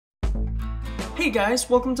Hey guys,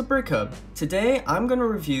 welcome to Brick Hub. Today I'm going to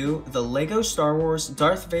review the LEGO Star Wars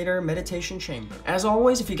Darth Vader Meditation Chamber. As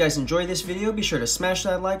always, if you guys enjoy this video, be sure to smash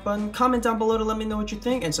that like button, comment down below to let me know what you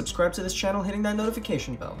think, and subscribe to this channel hitting that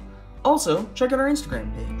notification bell. Also, check out our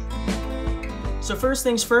Instagram page. So first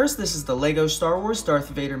things first, this is the LEGO Star Wars Darth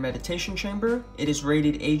Vader Meditation Chamber. It is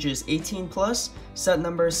rated ages 18+, set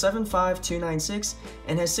number 75296,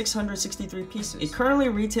 and has 663 pieces. It currently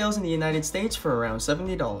retails in the United States for around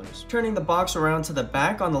 $70. Turning the box around to the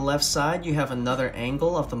back, on the left side you have another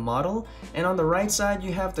angle of the model, and on the right side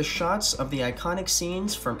you have the shots of the iconic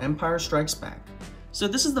scenes from Empire Strikes Back. So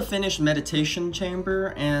this is the finished meditation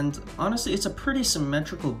chamber, and honestly it's a pretty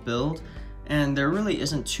symmetrical build. And there really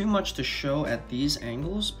isn't too much to show at these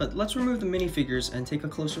angles, but let's remove the minifigures and take a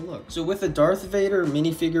closer look. So with the Darth Vader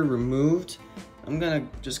minifigure removed, I'm gonna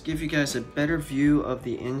just give you guys a better view of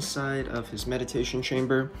the inside of his meditation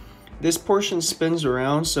chamber. This portion spins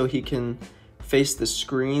around so he can face the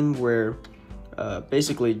screen where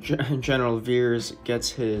basically General Veers gets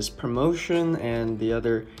his promotion, and the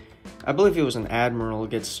other, I believe he was an admiral,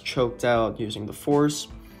 gets choked out using the Force.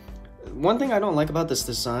 One thing I don't like about this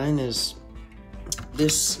design is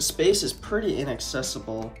this space is pretty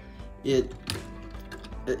inaccessible.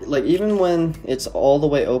 Like, even when it's all the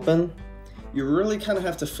way open, you really kind of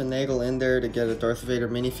have to finagle in there to get a Darth Vader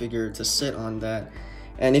minifigure to sit on that.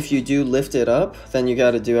 And if you do lift it up, then you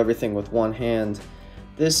got to do everything with one hand.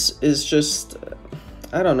 This is just,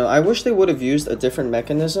 I don't know. I wish they would have used a different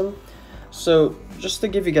mechanism. So just to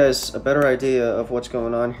give you guys a better idea of what's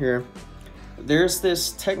going on here, there's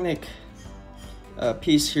this Technic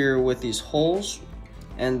piece here with these holes,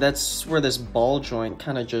 and that's where this ball joint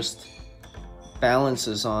kind of just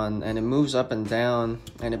balances on, and it moves up and down,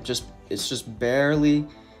 and it's just barely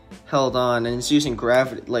held on, and it's using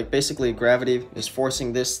gravity. Like, basically gravity is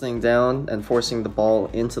forcing this thing down and forcing the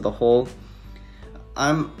ball into the hole.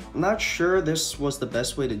 I'm not sure this was the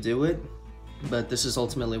best way to do it, but this is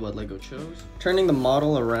ultimately what LEGO chose. Turning the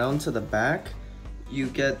model around to the back, you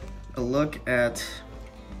get a look at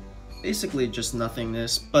basically just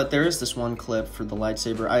nothingness, but there is this one clip for the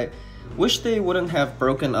lightsaber. I wish they wouldn't have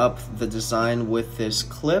broken up the design with this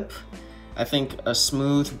clip. I think a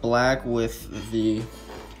smooth black with the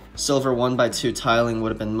silver 1x2 tiling would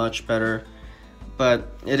have been much better,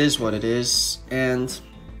 but it is what it is. And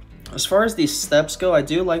as far as these steps go, I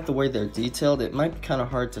do like the way they're detailed. It might be kind of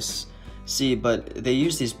hard to see, but they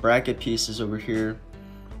use these bracket pieces over here,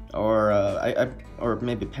 or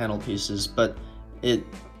maybe panel pieces, but it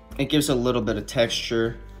gives a little bit of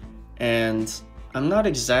texture. And I'm not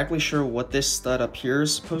exactly sure what this stud up here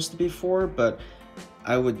is supposed to be for, but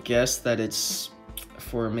I would guess that it's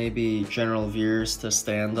for maybe General Veers to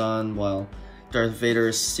stand on while Darth Vader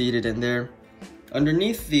is seated in there.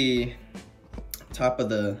 Underneath the top of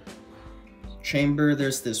the chamber,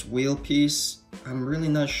 there's this wheel piece. I'm really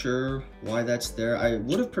not sure why that's there. I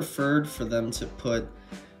would have preferred for them to put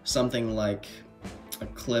something like a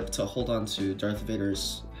clip to hold on to Darth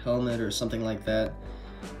Vader's helmet or something like that.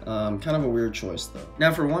 Kind of a weird choice though.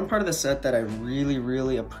 Now, for one part of the set that I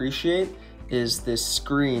really appreciate is this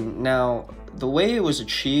screen. Now, the way it was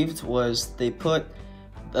achieved was they put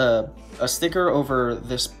a sticker over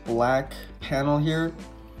this black panel here,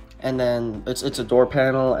 and then it's a door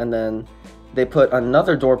panel, and then they put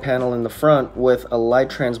another door panel in the front with a light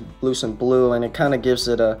translucent blue, and it kind of gives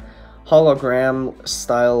it a hologram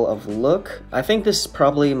style of look. I think this is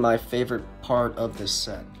probably my favorite part of this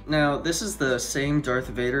set. Now, this is the same Darth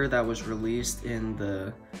Vader that was released in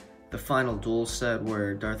the final duel set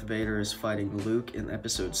where Darth Vader is fighting Luke in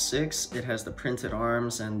episode 6. It has the printed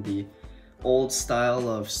arms and the old style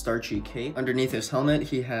of starchy cape. Underneath his helmet,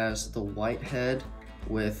 he has the white head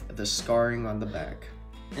with the scarring on the back.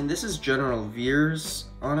 And this is General Veers.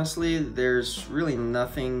 Honestly, there's really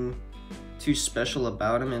nothing too special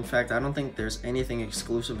about him. In fact, I don't think there's anything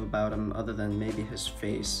exclusive about him other than maybe his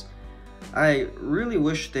face. I really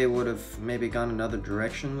wish they would have maybe gone another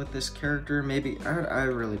direction with this character. Maybe, I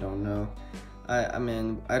really don't know. I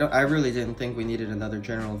mean, I really didn't think we needed another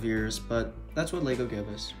General Veers, but that's what LEGO gave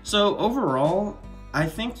us. So overall, I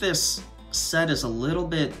think this set is a little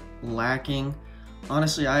bit lacking.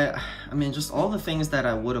 Honestly, I mean, just all the things that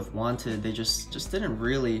I would have wanted, they just didn't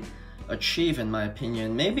really achieve, in my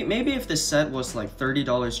opinion. Maybe if this set was like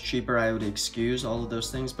 $30 cheaper, I would excuse all of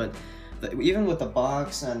those things, but even with the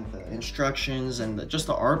box and the instructions and just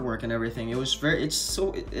the artwork and everything, it was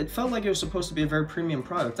it felt like it was supposed to be a very premium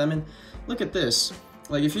product. I mean, look at this.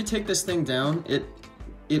 Like, if you take this thing down, it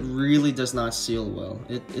really does not seal well.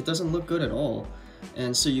 It doesn't look good at all,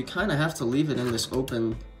 and so you kind of have to leave it in this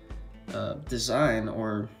open design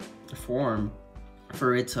or form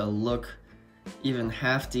for it to look even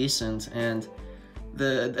half decent. And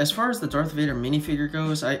as far as the Darth Vader minifigure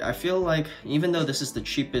goes, I feel like even though this is the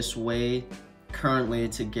cheapest way currently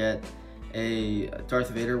to get a Darth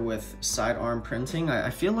Vader with sidearm printing, I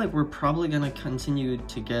feel like we're probably gonna continue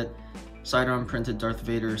to get sidearm printed Darth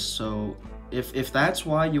Vaders. So if that's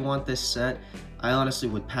why you want this set, I honestly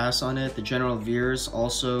would pass on it. The General Veer's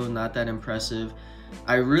also not that impressive.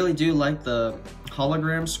 I really do like the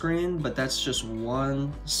hologram screen, but that's just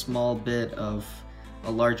one small bit of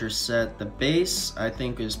a larger set. The base, I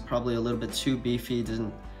think, is probably a little bit too beefy.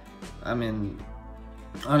 I mean,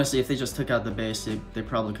 honestly, if they just took out the base, they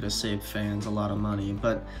probably could have saved fans a lot of money.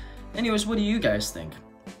 But anyways, what do you guys think?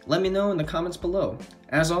 Let me know in the comments below.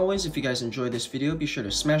 As always, if you guys enjoyed this video, be sure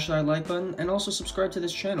to smash that like button and also subscribe to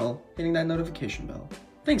this channel, hitting that notification bell.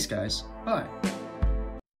 Thanks guys, bye.